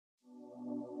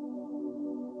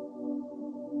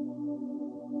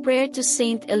Prayer to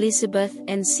Saint Elizabeth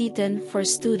Ann Seton for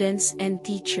students and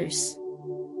teachers.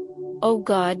 O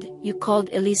God, you called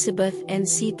Elizabeth Ann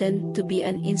Seton to be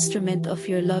an instrument of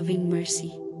your loving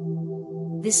mercy.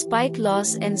 Despite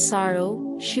loss and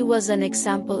sorrow, she was an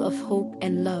example of hope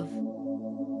and love.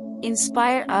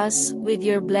 Inspire us with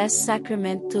your blessed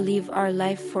sacrament to live our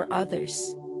life for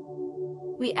others.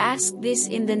 We ask this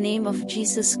in the name of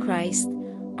Jesus Christ,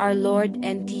 our Lord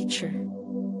and Teacher.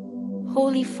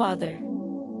 Holy Father,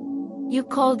 you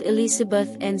called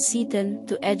Elizabeth Ann Seton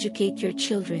to educate your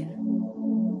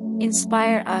children.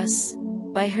 Inspire us,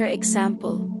 by her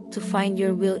example, to find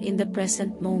your will in the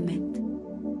present moment.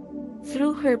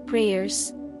 Through her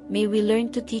prayers, may we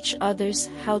learn to teach others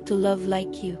how to love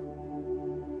like you.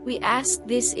 We ask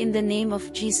this in the name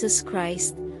of Jesus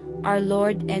Christ, our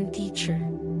Lord and Teacher.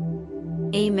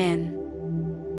 Amen.